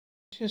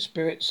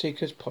Spirit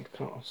Seekers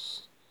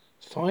podcast.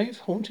 5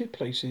 haunted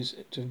places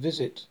to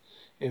visit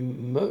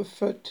in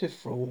Merthyr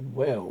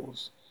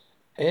Wales.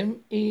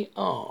 Merthyr.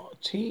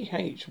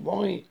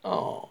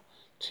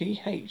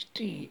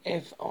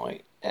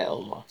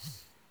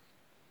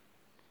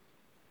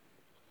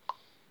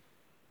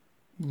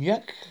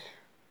 Yak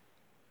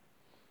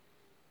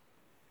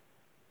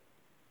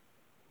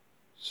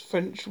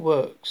French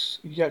Works.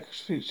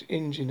 Yakfinch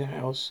Engine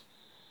House.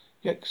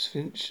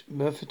 Yakfinch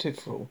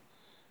Merthyr.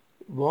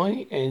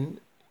 YNYSFACH.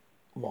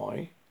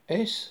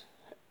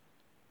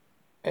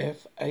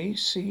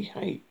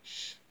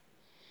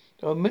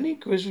 There are many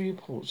grisly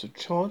reports of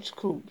charred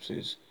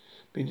corpses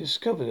being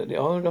discovered at the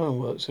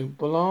ironworks and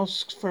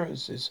blast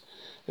furnaces,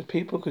 that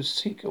people would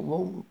seek a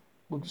warm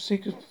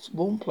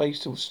place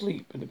to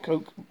sleep in the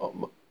coke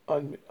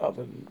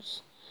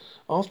ovens.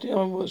 After the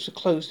ironworks were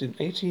closed in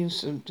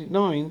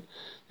 1879,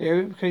 the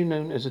area became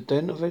known as a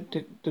den of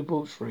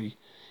debauchery.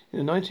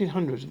 In the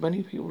 1900s,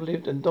 many people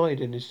lived and died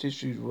in this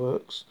disused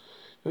works.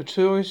 The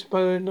notorious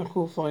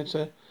bare-knuckle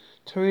fighter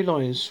Terry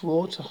Lyons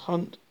swore to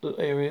haunt the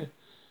area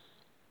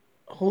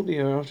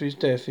after his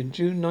death. In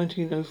June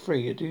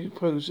 1903, a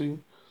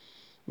decomposing,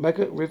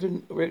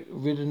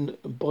 maggot-ridden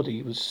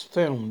body was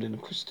found in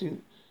the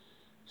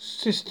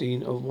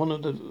cistern of one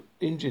of the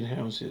engine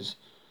houses.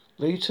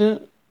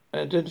 Later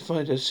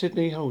identified as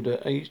Sidney Holder,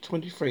 aged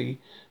 23,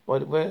 by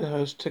the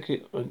warehouse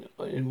ticket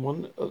in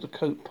one of the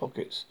coat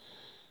pockets.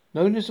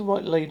 Known as the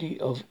White Lady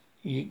of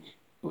YNNSFACH,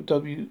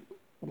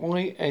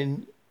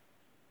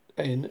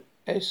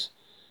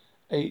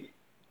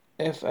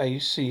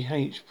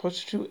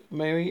 prostitute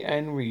Mary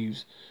Ann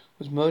Reeves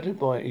was murdered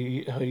by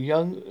her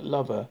young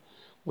lover,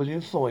 William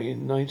Foy,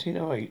 in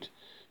 1908.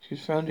 She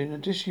was found in a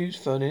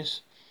disused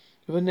furnace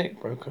with her neck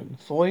broken.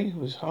 Foy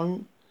was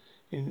hung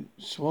in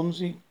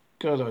Swansea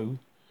Gallows.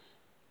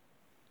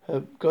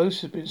 Her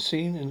ghost has been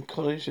seen in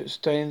college that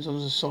stands on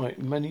the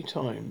site many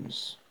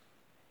times.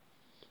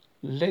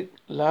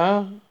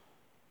 La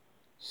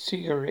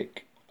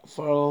Cigaric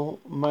File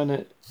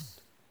Manor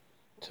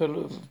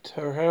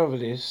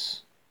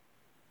Terravalis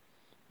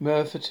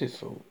Merthyr.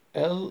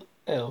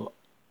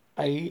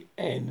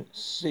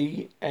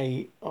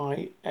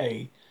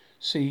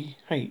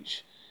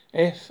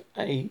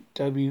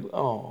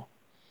 LLANCAIACHFAWR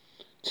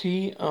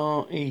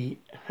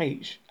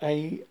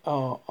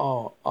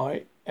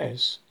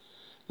TREHARRIS.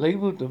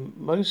 Labelled the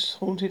most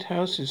haunted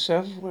house in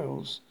South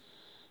Wales.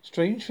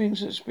 Strange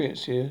things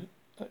experienced here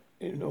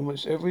in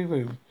almost every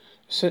room.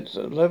 A sense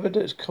of leather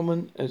that is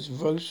common as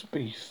roast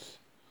beef.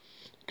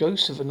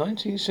 Ghost of a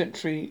 19th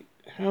century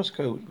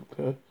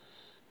housekeeper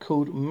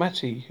called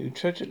Mattie, who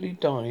tragically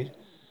died,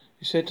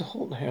 is said to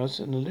haunt the house,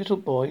 and a little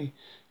boy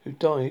who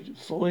died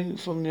falling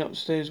from the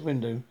upstairs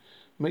window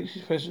makes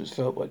his presence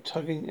felt by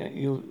tugging at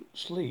your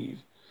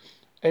sleeve.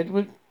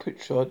 Edward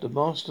Pritchard, the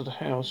master of the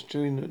house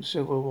during the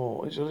Civil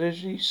War, is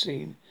allegedly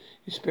seen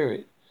his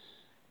spirit,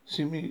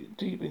 seemingly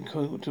deep in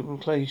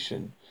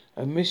contemplation.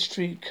 A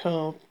mystery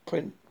car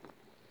print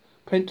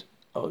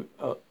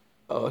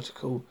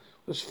article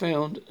was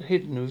found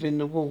hidden within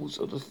the walls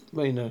of the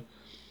manor,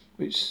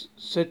 which is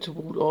said to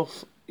ward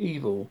off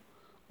evil,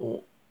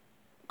 or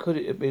could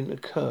it have been a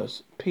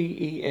curse?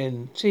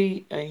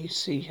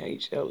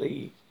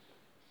 PENTACHLE.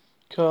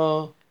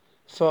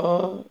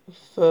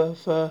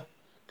 Carfartha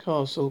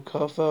Castle,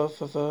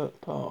 Carfartha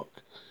Park.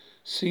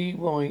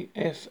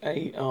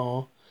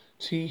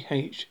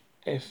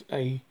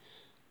 CYFARTHFA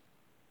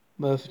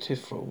Merthyr.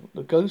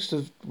 The ghost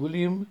of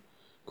William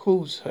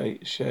Crawshay,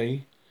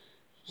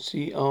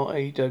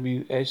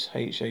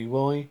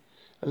 CRAWSHAY,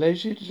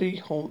 allegedly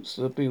haunts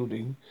the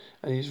building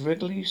and is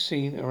regularly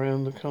seen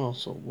around the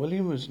castle.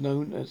 William was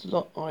known as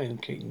the Iron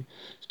King.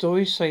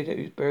 Stories say that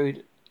he was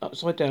buried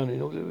upside down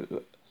in order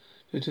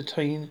to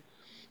detain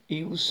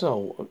evil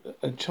soul.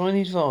 A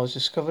Chinese vase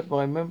discovered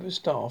by a member of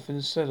staff in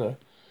the cellar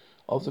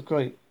of the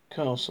great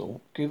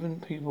castle, given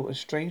people a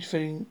strange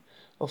feeling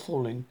of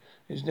falling.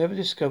 It was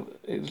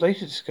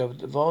later discovered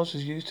that the vase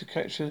was used to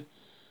capture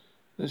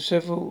the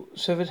several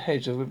severed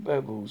heads of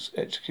rebels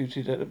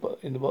executed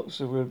in the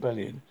Boxer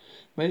Rebellion.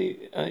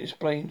 Many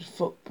unexplained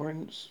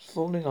footprints,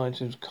 falling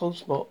items, cold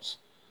spots,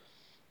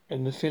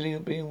 and the feeling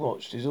of being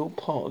watched is all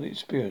part of the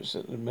experience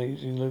at an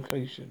amazing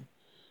location.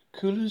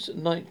 Coolers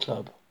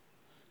Nightclub,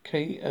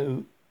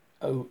 KOOLERS,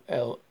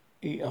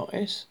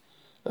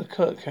 the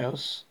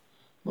Kirkhouse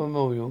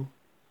Memorial,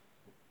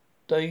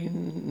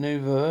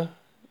 Dynevor,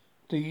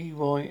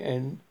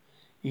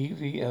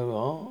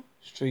 DYNEVOR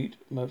Street,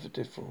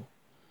 Merthyr.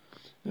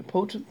 An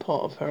important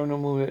part of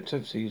paranormal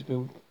activity has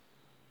been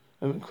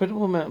an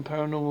incredible amount of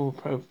paranormal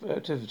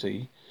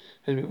activity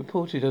has been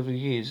reported over the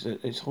years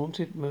at its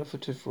haunted Merthyr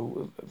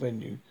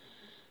venue,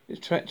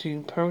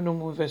 attracting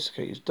paranormal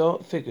investigators.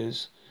 Dark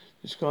figures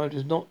described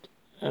as not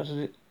of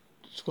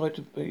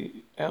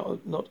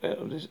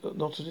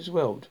this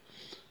world.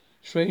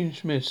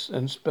 Strange myths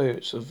and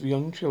spirits of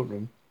young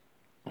children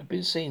have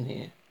been seen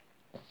here.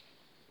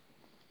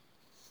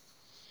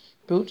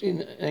 Built in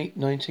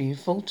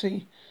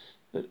 1940,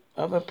 The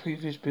other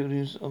previous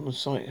buildings on the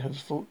site have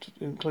thought to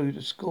include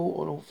a school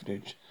or an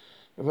orphanage.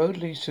 The road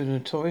leads to the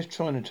notorious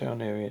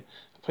Chinatown area,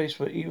 a place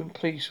where even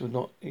police would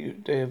not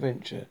dare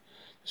venture.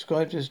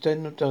 Described as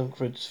den of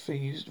drunkards,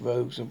 thieves,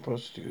 rogues and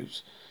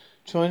prostitutes,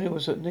 China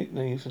was a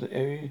nickname for the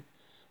area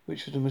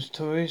which was the most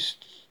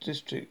tourist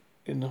district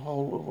in the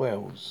whole of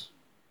Wales.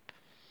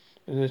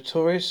 The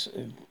notorious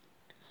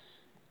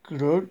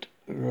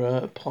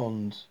Grodra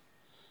Pond,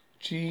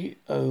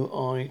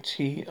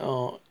 Goitre,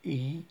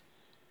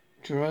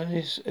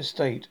 Gurnos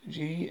Estate,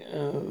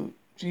 Gurnos.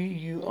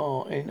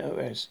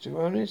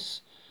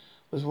 Gurnos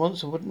was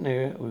once a wooden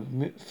area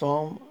with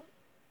farm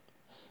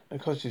and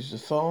cottages. The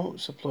farm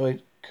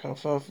supplied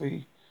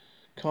Carthafi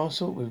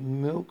Castle with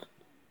milk,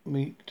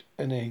 meat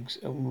and eggs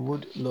and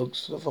wood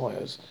logs for the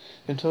fires.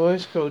 The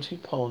notorious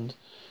Grodra Pond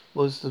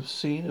was the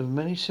scene of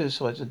many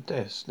suicides and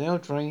deaths, now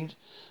drained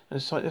and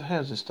a site of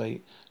house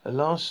estate. The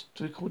last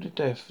recorded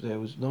death there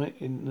was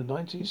in the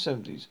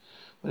 1970s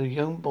when a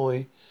young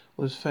boy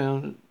was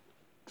found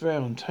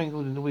drowned,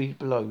 tangled in the weed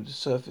below the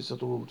surface of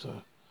the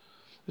water.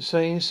 The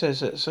saying says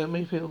that so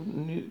many people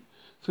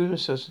threw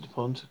themselves into the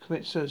pond to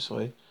commit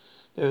suicide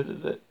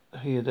that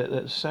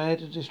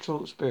sad and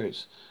distraught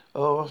spirits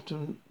are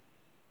often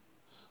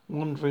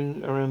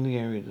wandering around the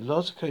area. The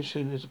last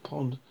occasion is a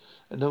pond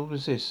and no one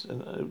exists,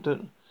 and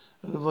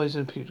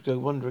advising people to go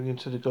wandering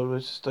into the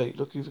Goldwest estate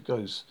looking for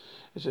ghosts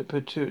is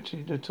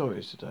particularly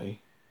notorious today.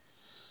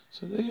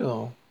 So there you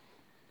are.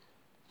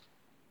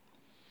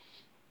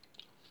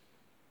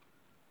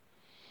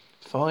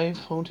 5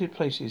 haunted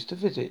places to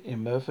visit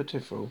in Merthyr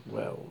Tydfil,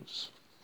 Wales.